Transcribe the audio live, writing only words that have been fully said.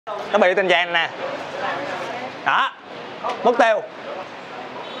Nó bị tình trạng này nè. Đó, mất tiêu.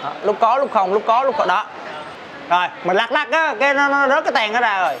 Đó, lúc có lúc không, lúc có lúc không. Đó. Rồi mình lắc á, cái nó rớt cái tan nó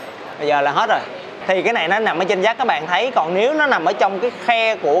ra rồi. Bây giờ là hết rồi. Thì cái này nó nằm ở trên jack các bạn thấy. Còn nếu nó nằm ở trong cái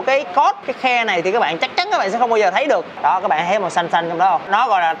khe của cái cốt, cái khe này thì các bạn chắc chắn các bạn sẽ không bao giờ thấy được. Đó, các bạn thấy màu xanh xanh trong đó không? Nó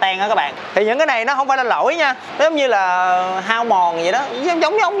gọi là tan đó các bạn. Thì những cái này nó không phải là lỗi nha, nó giống như là hao mòn vậy đó,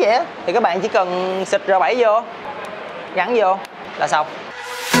 giống vậy đó. Thì các bạn chỉ cần xịt R7 vô, gắn vô là xong.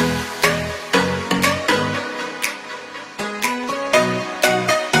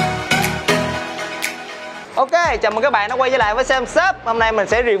 Ok, chào mừng các bạn đã quay trở lại với Xem Shop. Hôm nay mình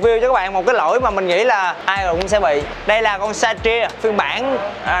sẽ review cho các bạn một cái lỗi mà mình nghĩ là ai rồi cũng sẽ bị. Đây là con Satria phiên bản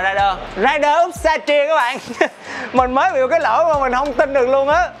Rider of Satria các bạn. Mình mới bị một cái lỗi mà mình không tin được luôn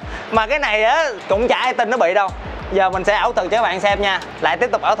á. Mà cái này á cũng chả ai tin nó bị đâu. Giờ mình sẽ ảo thuật cho các bạn xem nha. Lại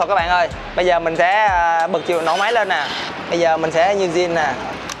tiếp tục ảo thuật các bạn ơi. Bây giờ mình sẽ bật chiều nổ máy lên nè. Bây giờ mình sẽ như zin nè.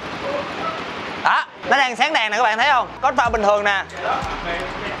 Đó, nó đang sáng đèn nè các bạn thấy không? Có pha bình thường nè.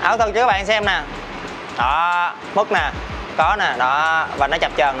 Ảo thuật cho các bạn xem nè. Đó, mất nè, có nè, đó, và nó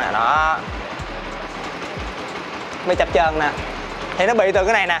chập chờn nè, đó. Bị chập chờn nè. Thì nó bị từ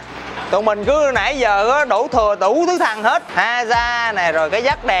cái này nè. Tụi mình cứ nãy giờ đủ thừa đủ thứ thằng hết. Haza nè, rồi cái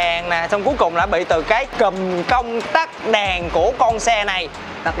dắt đèn nè, xong cuối cùng là bị từ cái cùm công tắc đèn của con xe này.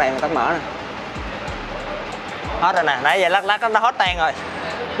 Tắt đèn tắt mở nè. Hết rồi nè, nãy giờ lắc nó hết tan rồi.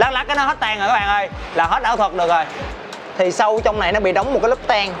 Lắc cái nó hết tan rồi các bạn ơi, là hết ảo thuật được rồi. Thì sâu trong này nó bị đóng một cái lớp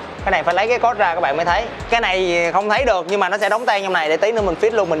tan. Cái này phải lấy cái cốt ra các bạn mới thấy. Cái này không thấy được nhưng mà nó sẽ đóng tan trong này. Để tí nữa mình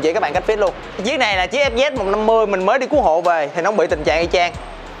fit luôn, mình chỉ các bạn cách fit luôn. Cái chiếc này là chiếc FZ 150 mình mới đi cứu hộ về. Thì nó bị tình trạng y chang.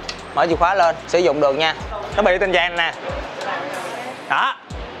 Mở chìa khóa lên, sử dụng được nha. Nó bị tình trạng này nè. Đó,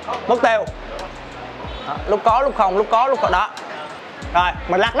 mất tiêu. Đó, lúc có lúc không, lúc có lúc không. Đó. Rồi,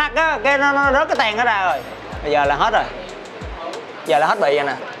 mình lắc á, cái nó rớt cái tan nó ra rồi. Bây giờ là hết rồi. Giờ là hết bị rồi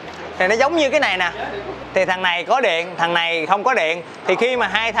nè. Thì nó giống như cái này nè. Thì thằng này có điện, thằng này không có điện. Thì khi mà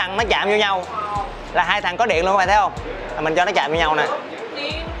hai thằng nó chạm vô nhau là hai thằng có điện luôn các bạn thấy không? Mình cho nó chạm vô nhau nè.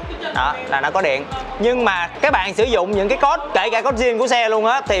 Đó, là nó có điện. Nhưng mà các bạn sử dụng những cái code, kể cả code zin của xe luôn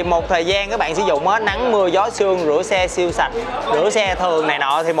á, thì một thời gian các bạn sử dụng á, nắng mưa gió sương, rửa xe siêu sạch, rửa xe thường này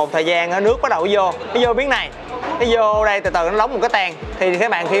nọ, thì một thời gian á, nước bắt đầu vô. Nó vô miếng này, nó vô đây từ từ nó lóng một cái tan. Thì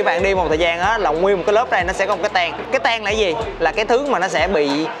các bạn khi các bạn đi một thời gian á, là nguyên một cái lớp đây nó sẽ có một cái tan. Cái tan là gì? Là cái thứ mà nó sẽ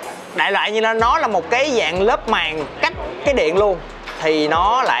bị đại loại như nó là một cái dạng lớp màng cách cái điện luôn. Thì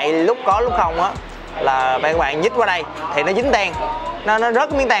nó lại lúc có lúc không á, là các bạn nhích qua đây thì nó dính tan, nó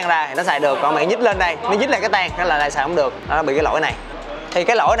rớt miếng tan ra thì nó xài được. Còn bạn nhích lên đây nó dính lại cái tan, nó lại xài không được. Nó bị cái lỗi này. Thì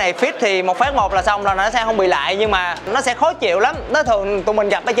cái lỗi này fit thì một phát một là xong rồi, nó sẽ không bị lại, nhưng mà nó sẽ khó chịu lắm. Nó thường tụi mình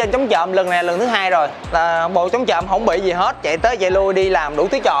gặp ở trên chống trộm lần này lần thứ hai rồi, là bộ chống trộm không bị gì hết, chạy tới chạy lui đi làm đủ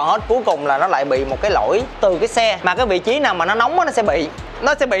thứ trò hết. Cuối cùng là nó lại bị một cái lỗi từ cái xe, mà cái vị trí nào mà nó nóng đó,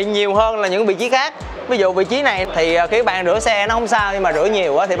 nó sẽ bị nhiều hơn là những vị trí khác. Ví dụ vị trí này thì khi các bạn rửa xe nó không sao, nhưng mà rửa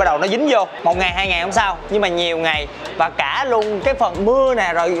nhiều á thì bắt đầu nó dính vô. Một ngày hai ngày không sao, nhưng mà nhiều ngày và cả luôn cái phần mưa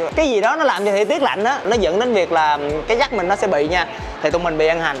nè, rồi cái gì đó nó làm cho thời tiết lạnh á, nó dẫn đến việc là cái dắt mình nó sẽ bị nha. Thì tụi mình bị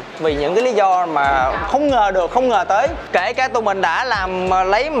ăn hành vì những cái lý do mà không ngờ được, không ngờ tới. Kể cả tụi mình đã làm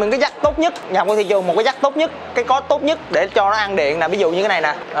lấy những cái dắt tốt nhất, nhập vào thị trường một cái dắt tốt nhất, cái code tốt nhất để cho nó ăn điện nè. Ví dụ như cái này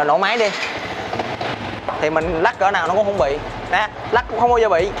nè, nổ máy đi thì mình lắc cỡ nào nó cũng không bị nè, lắc cũng không bao giờ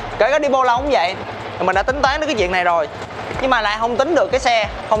bị. Kể cả đi bô lâu cũng vậy. Thì mình đã tính toán đến cái chuyện này rồi, nhưng mà lại không tính được cái xe,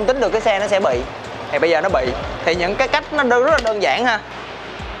 không tính được cái xe nó sẽ bị. Thì bây giờ nó bị. Thì những cái cách nó rất là đơn giản ha.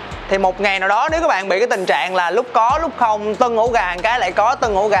 Thì một ngày nào đó nếu các bạn bị cái tình trạng là lúc có lúc không, tân ổ gà cái lại có,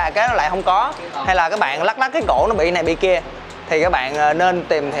 tân ổ gà cái nó lại không có, hay là các bạn lắc cái cổ nó bị này bị kia, thì các bạn nên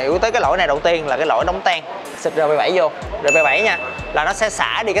tìm hiểu tới cái lỗi này đầu tiên, là cái lỗi đóng tan. Xịt R7 vô, R7 nha, là nó sẽ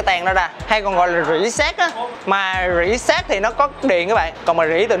xả đi cái tan đó ra, hay còn gọi là rỉ sét á. Mà rỉ sét thì nó có điện các bạn, còn mà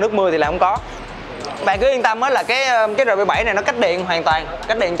rỉ từ nước mưa thì lại không có. Bạn cứ yên tâm á, là cái R7 này nó cách điện hoàn toàn,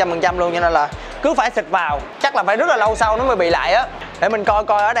 cách điện 100% luôn, cho nên là cứ phải xịt vào, chắc là phải rất là lâu sau nó mới bị lại á. Để mình coi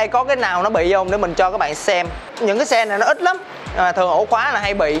ở đây có cái nào nó bị không, để mình cho các bạn xem. Những cái xe này nó ít lắm, thường ổ khóa là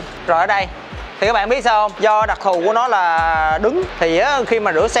hay bị. Rồi ở đây thì các bạn biết sao không? Do đặc thù của nó là đứng, thì á, khi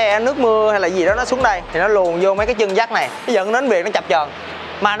mà rửa xe nước mưa hay là gì đó nó xuống đây thì nó luồn vô mấy cái chân dắt này, nó dẫn đến việc nó chập chờn.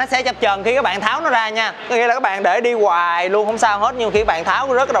 Mà nó sẽ chập chờn khi các bạn tháo nó ra nha. Có nghĩa là các bạn để đi hoài luôn không sao hết, nhưng khi các bạn tháo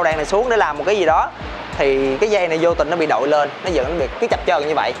rớt cái đầu đèn này xuống để làm một cái gì đó thì cái dây này vô tình nó bị đội lên, nó dẫn đến việc cứ chập chờn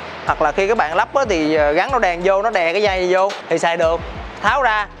như vậy. Hoặc là khi các bạn lắp á, thì gắn đầu đèn vô, nó đè cái dây này vô thì xài được, tháo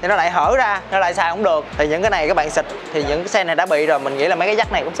ra thì nó lại hở ra, nó lại xài không được. Thì những cái này các bạn xịt thì những cái xe này đã bị rồi, mình nghĩ là mấy cái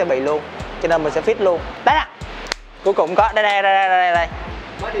dắt này cũng sẽ bị luôn, cho nên mình sẽ fit luôn. Đấy nè, cuối cùng có đây.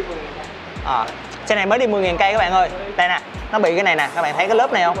 Xe này mới đi 10.000 cây các bạn ơi. Đây nè, nó bị cái này nè, các bạn thấy cái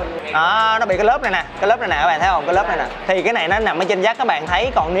lớp này không? Đó, nó bị cái lớp này nè, cái lớp này nè các bạn thấy không? Cái lớp này nè. Thì cái này nó nằm ở trên jack các bạn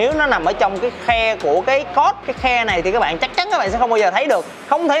thấy, còn nếu nó nằm ở trong cái khe của cái cốt, cái khe này thì các bạn chắc chắn các bạn sẽ không bao giờ thấy được.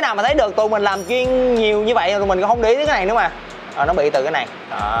 Không thể nào mà thấy được, tụi mình làm chuyên nhiều như vậy tụi mình cũng không để ý tới cái này nữa mà. Nó bị từ cái này.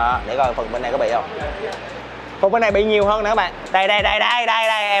 Đó, để coi phần bên này có bị không? Phần bên này bị nhiều hơn nữa các bạn. Đây,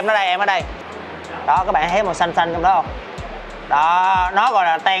 em ở đây, em ở đây. Đó, các bạn thấy màu xanh xanh trong đó không? Đó, nó gọi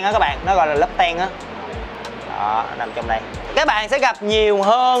là ten á các bạn, nó gọi là lớp ten á. Đó, nằm trong đây. Các bạn sẽ gặp nhiều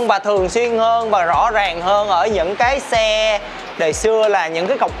hơn và thường xuyên hơn và rõ ràng hơn ở những cái xe đời xưa, là những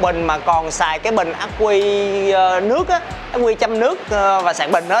cái cọc bình mà còn xài cái bình ắc quy nước á, ắc quy châm nước và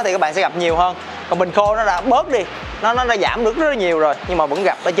sạc bình đó thì các bạn sẽ gặp nhiều hơn. Còn bình khô nó đã bớt đi, nó đã giảm được rất là nhiều rồi, nhưng mà vẫn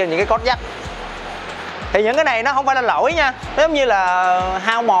gặp ở trên những cái Cos-Jack. Thì những cái này nó không phải là lỗi nha, nó giống như là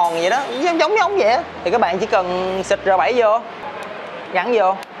hao mòn vậy đó, giống vậy á. Thì các bạn chỉ cần xịt R7 vô, gắn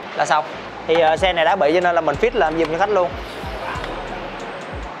vô là xong. Thì xe này đã bị cho nên là mình fit làm giùm cho khách luôn.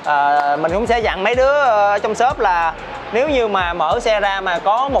 Mình cũng sẽ dặn mấy đứa trong shop là nếu như mà mở xe ra mà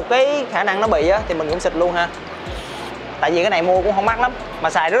có một cái khả năng nó bị á thì mình cũng xịt luôn ha. Tại vì cái này mua cũng không mắc lắm, mà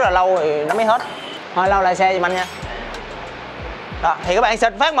xài rất là lâu thì nó mới hết. Thôi lau lại xe giùm anh nha. Đó, thì các bạn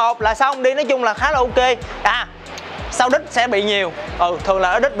xịt phát một là xong đi, nói chung là khá là ok. Sau đít sẽ bị nhiều, thường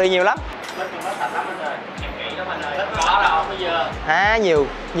là ở đít bị nhiều lắm.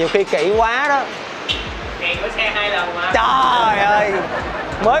 Nhiều khi kỹ quá đó. Kèn của xe 2 lần mà. Trời ơi,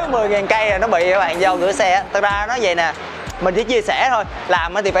 mới 10.000 cây rồi nó bị các bạn do rửa xe. Thật ra nó vậy nè, mình chỉ chia sẻ thôi,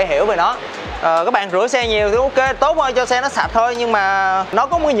 làm thì phải hiểu về nó. Các bạn rửa xe nhiều thì ok, tốt thôi, cho xe nó sạch thôi. Nhưng mà nó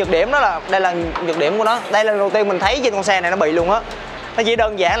có một cái nhược điểm, đó là đây là nhược điểm của nó. Đây là lần đầu tiên mình thấy trên con xe này nó bị luôn á. Nó chỉ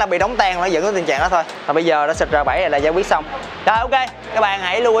đơn giản là bị đóng tan, nó dẫn đến tình trạng đó thôi. Và bây giờ đã xịt R7 là giải quyết xong. Rồi ok, các bạn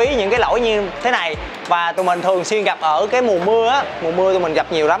hãy lưu ý những cái lỗi như thế này. Và tụi mình thường xuyên gặp ở cái mùa mưa á, mùa mưa tụi mình gặp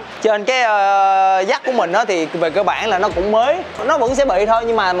nhiều lắm. Trên cái jack của mình á thì về cơ bản là nó cũng mới, nó vẫn sẽ bị thôi,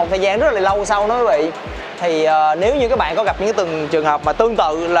 nhưng mà một thời gian rất là lâu sau nó mới bị. Thì nếu như các bạn có gặp những từng trường hợp mà tương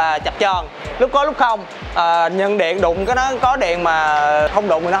tự là chập chờn, lúc có lúc không, nhân điện đụng cái nó có điện mà không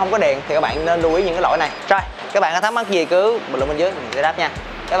đụng thì nó không có điện, thì các bạn nên lưu ý những cái lỗi này. Rồi, các bạn có thắc mắc gì cứ bình luận bên dưới mình sẽ đáp nha.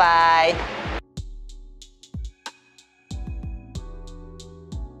 Bye bye.